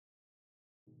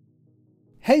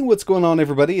Hey, what's going on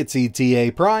everybody? It's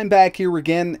ETAPRIME back here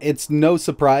again. It's no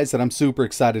surprise that I'm super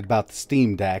excited about the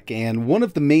Steam Deck, and one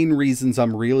of the main reasons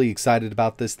I'm really excited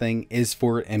about this thing is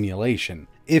for emulation.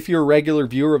 If you're a regular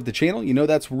viewer of the channel, you know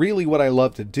that's really what I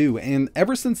love to do, and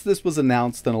ever since this was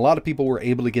announced and a lot of people were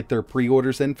able to get their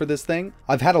pre-orders in for this thing,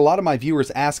 I've had a lot of my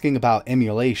viewers asking about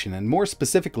emulation, and more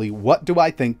specifically, what do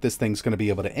I think this thing's going to be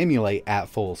able to emulate at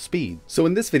full speed. So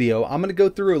in this video, I'm going to go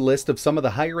through a list of some of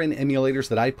the higher end emulators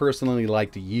that I personally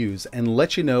like to use and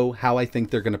let you know how I think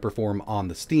they're going to perform on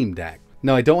the Steam Deck.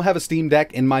 Now, I don't have a Steam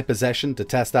Deck in my possession to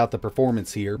test out the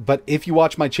performance here, but if you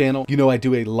watch my channel, you know I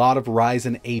do a lot of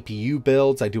Ryzen APU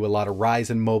builds, I do a lot of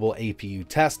Ryzen mobile APU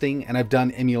testing, and I've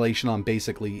done emulation on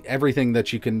basically everything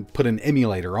that you can put an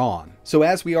emulator on. So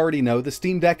as we already know, the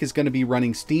Steam Deck is going to be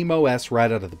running SteamOS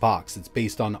right out of the box. It's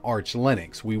based on Arch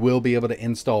Linux. We will be able to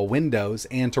install Windows,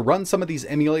 and to run some of these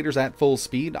emulators at full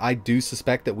speed, I do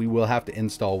suspect that we will have to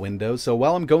install Windows. So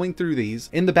while I'm going through these,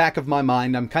 in the back of my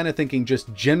mind, I'm kind of thinking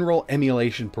just general emulation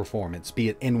performance, be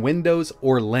it in Windows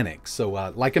or Linux. So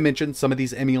like I mentioned, some of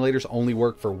these emulators only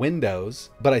work for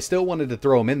Windows, but I still wanted to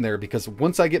throw them in there because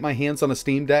once I get my hands on a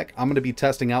Steam Deck, I'm going to be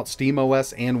testing out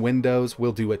SteamOS and Windows.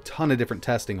 We'll do a ton of different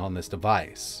testing on this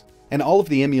device. And all of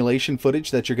the emulation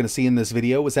footage that you're going to see in this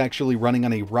video was actually running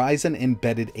on a Ryzen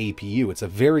embedded APU. It's a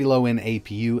very low-end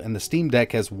APU, and the Steam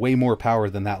Deck has way more power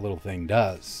than that little thing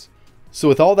does. So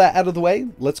with all that out of the way,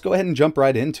 let's go ahead and jump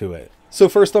right into it. So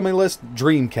first on my list,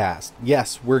 Dreamcast.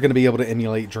 Yes, we're going to be able to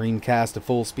emulate Dreamcast at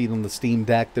full speed on the Steam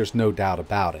Deck, there's no doubt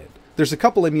about it. There's a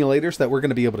couple emulators that we're going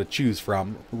to be able to choose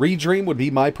from. Redream would be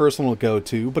my personal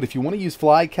go-to, but if you want to use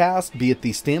Flycast, be it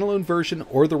the standalone version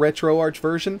or the RetroArch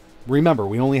version, remember,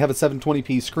 we only have a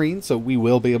 720p screen, so we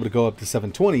will be able to go up to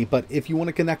 720, but if you want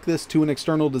to connect this to an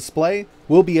external display,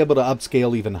 we'll be able to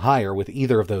upscale even higher with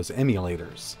either of those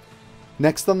emulators.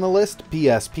 Next on the list,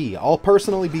 PSP. I'll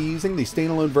personally be using the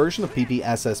standalone version of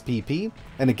PPSSP,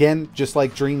 and again, just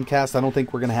like Dreamcast, I don't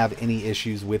think we're going to have any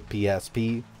issues with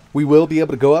PSP. We will be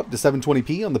able to go up to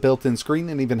 720p on the built-in screen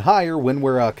and even higher when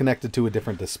we're connected to a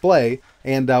different display.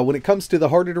 And when it comes to the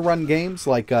harder to run games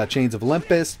like Chains of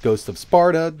Olympus, Ghost of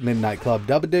Sparta, Midnight Club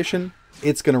Dub Edition,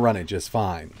 it's going to run it just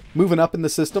fine. Moving up in the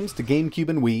systems to GameCube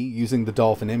and Wii using the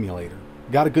Dolphin emulator.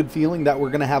 Got a good feeling that we're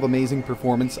going to have amazing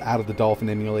performance out of the Dolphin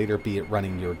emulator, be it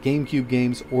running your GameCube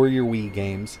games or your Wii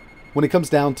games. When it comes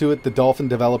down to it, the Dolphin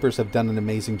developers have done an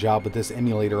amazing job with this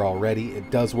emulator already.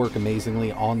 It does work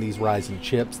amazingly on these Ryzen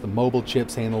chips. The mobile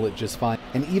chips handle it just fine.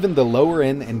 And even the lower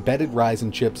end embedded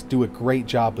Ryzen chips do a great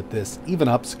job with this, even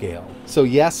upscale. So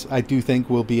yes, I do think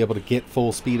we'll be able to get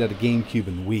full speed out of GameCube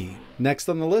and Wii. Next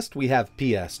on the list, we have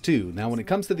PS2. Now when it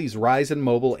comes to these Ryzen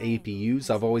mobile APUs,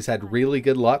 I've always had really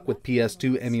good luck with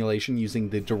PS2 emulation using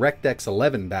the DirectX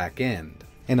 11 backend.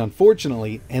 And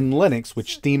unfortunately, in Linux,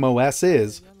 which SteamOS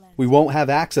is, we won't have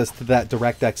access to that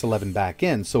DirectX 11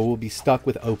 backend, so we'll be stuck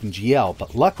with OpenGL.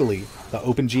 But luckily, the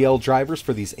OpenGL drivers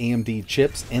for these AMD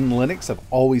chips in Linux have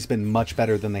always been much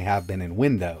better than they have been in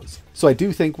Windows. So I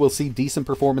do think we'll see decent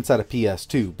performance out of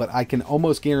PS2, but I can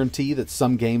almost guarantee that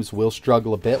some games will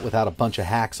struggle a bit without a bunch of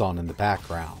hacks on in the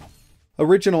background.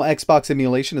 Original Xbox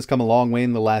emulation has come a long way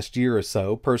in the last year or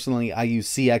so. Personally, I use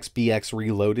CXBX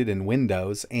Reloaded in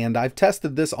Windows, and I've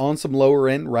tested this on some lower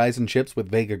end Ryzen chips with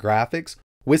Vega graphics.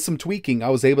 With some tweaking, I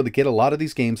was able to get a lot of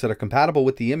these games that are compatible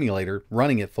with the emulator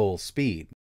running at full speed.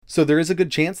 So there is a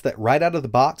good chance that right out of the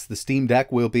box, the Steam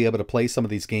Deck will be able to play some of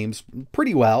these games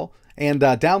pretty well. And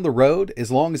down the road,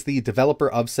 as long as the developer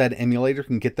of said emulator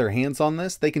can get their hands on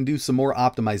this, they can do some more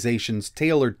optimizations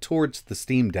tailored towards the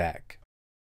Steam Deck.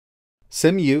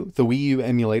 CEMU, the Wii U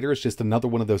emulator, is just another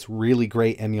one of those really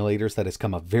great emulators that has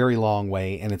come a very long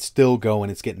way, and it's still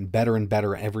going. It's getting better and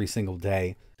better every single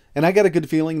day. And I got a good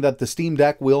feeling that the Steam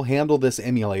Deck will handle this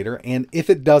emulator, and if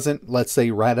it doesn't, let's say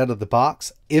right out of the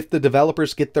box, if the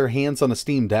developers get their hands on a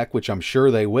Steam Deck, which I'm sure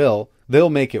they will, they'll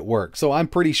make it work. So I'm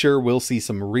pretty sure we'll see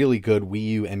some really good Wii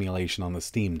U emulation on the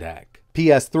Steam Deck.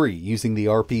 PS3 using the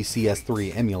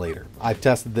RPCS3 emulator. I've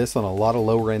tested this on a lot of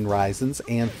lower end Ryzens,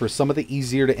 and for some of the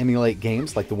easier to emulate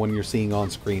games like the one you're seeing on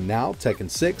screen now, Tekken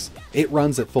 6, it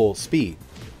runs at full speed.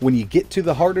 When you get to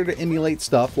the harder to emulate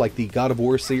stuff like the God of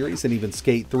War series and even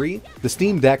Skate 3, the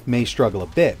Steam Deck may struggle a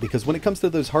bit because when it comes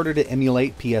to those harder to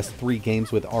emulate PS3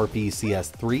 games with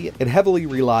RPCS3, it heavily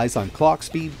relies on clock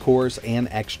speed, cores, and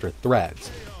extra threads.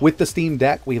 With the Steam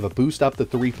Deck, we have a boost up to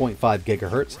 3.5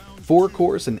 GHz, 4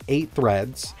 cores and 8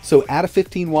 threads. So at a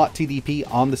 15-watt TDP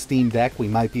on the Steam Deck, we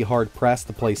might be hard pressed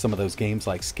to play some of those games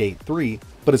like Skate 3,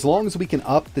 but as long as we can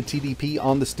up the TDP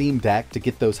on the Steam Deck to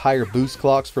get those higher boost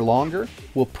clocks for longer,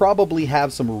 we'll probably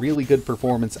have some really good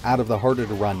performance out of the harder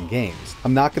to run games.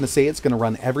 I'm not going to say it's going to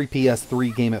run every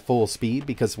PS3 game at full speed,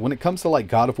 because when it comes to like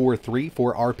God of War 3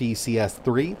 for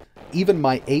RPCS3, even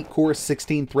my 8-core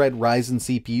 16-thread Ryzen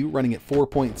CPU running at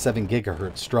 4.7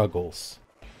 GHz struggles.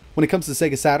 When it comes to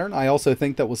Sega Saturn, I also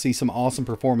think that we'll see some awesome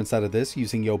performance out of this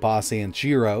using Yobase and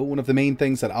Jiro. One of the main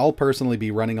things that I'll personally be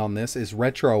running on this is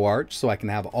RetroArch, so I can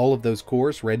have all of those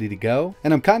cores ready to go.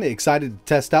 And I'm kind of excited to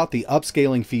test out the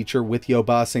upscaling feature with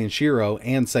Yobase and Jiro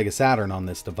and Sega Saturn on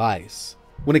this device.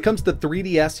 When it comes to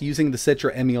 3DS using the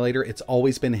Citra emulator, it's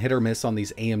always been hit or miss on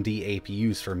these AMD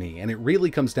APUs for me, and it really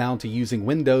comes down to using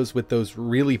Windows with those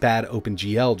really bad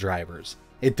OpenGL drivers.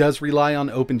 It does rely on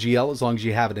OpenGL as long as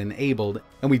you have it enabled,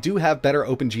 and we do have better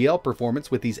OpenGL performance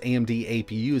with these AMD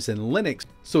APUs in Linux,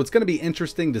 so it's going to be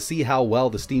interesting to see how well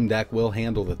the Steam Deck will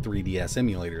handle the 3DS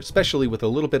emulator, especially with a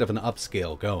little bit of an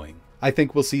upscale going. I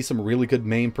think we'll see some really good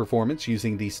MAME performance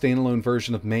using the standalone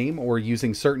version of MAME or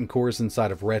using certain cores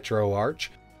inside of RetroArch.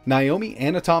 Naomi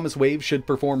and Atomus Wave should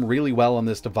perform really well on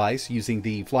this device using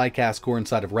the Flycast core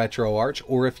inside of RetroArch,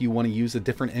 or if you want to use a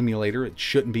different emulator, it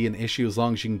shouldn't be an issue as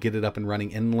long as you can get it up and running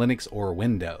in Linux or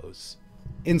Windows.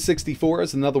 N64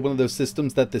 is another one of those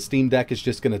systems that the Steam Deck is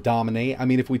just going to dominate. I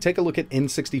mean, if we take a look at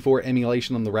N64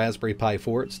 emulation on the Raspberry Pi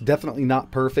 4, it's definitely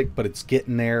not perfect, but it's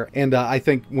getting there. And I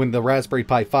think when the Raspberry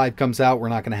Pi 5 comes out, we're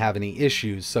not going to have any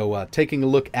issues. So taking a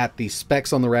look at the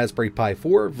specs on the Raspberry Pi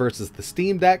 4 versus the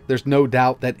Steam Deck, there's no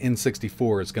doubt that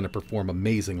N64 is going to perform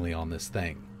amazingly on this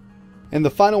thing. And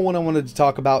the final one I wanted to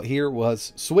talk about here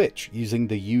was Switch using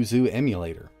the Yuzu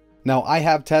emulator. Now, I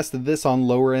have tested this on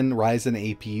lower-end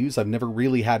Ryzen APUs. I've never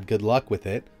really had good luck with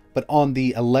it, but on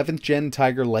the 11th gen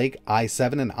Tiger Lake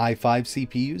i7 and i5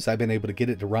 CPUs, I've been able to get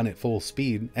it to run at full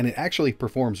speed, and it actually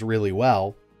performs really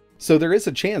well. So there is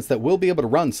a chance that we'll be able to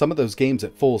run some of those games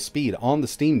at full speed on the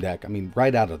Steam Deck, I mean,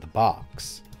 right out of the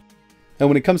box. And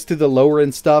when it comes to the lower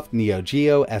end stuff, Neo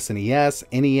Geo, SNES,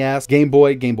 NES, Game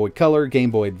Boy Color,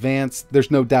 Game Boy Advance, there's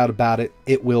no doubt about it,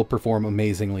 it will perform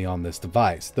amazingly on this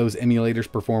device. Those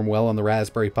emulators perform well on the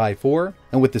Raspberry Pi 4,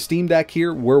 and with the Steam Deck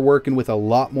here, we're working with a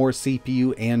lot more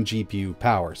CPU and GPU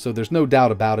power, so there's no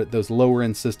doubt about it, those lower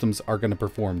end systems are going to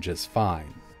perform just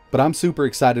fine. But I'm super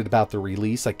excited about the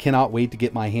release. I cannot wait to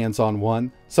get my hands on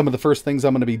one. Some of the first things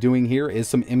I'm going to be doing here is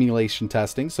some emulation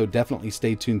testing, so definitely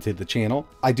stay tuned to the channel.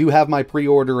 I do have my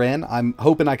pre-order in. I'm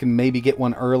hoping I can maybe get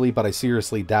one early, but I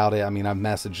seriously doubt it. I mean, I've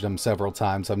messaged them several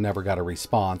times. I've never got a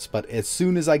response, but as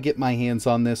soon as I get my hands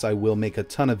on this, I will make a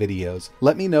ton of videos.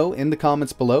 Let me know in the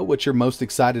comments below what you're most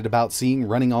excited about seeing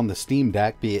running on the Steam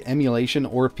Deck, be it emulation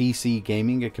or PC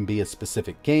gaming. It can be a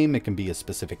specific game. It can be a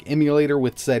specific emulator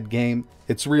with said game.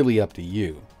 It's really up to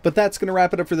you. But that's going to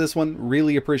wrap it up for this one.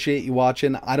 Really appreciate you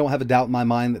watching. I don't have a doubt in my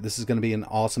mind that this is going to be an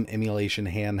awesome emulation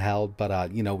handheld,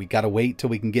 but you know, we got to wait till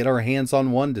we can get our hands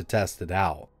on one to test it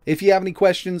out. If you have any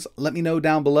questions, let me know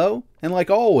down below. And like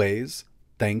always,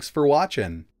 thanks for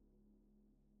watching.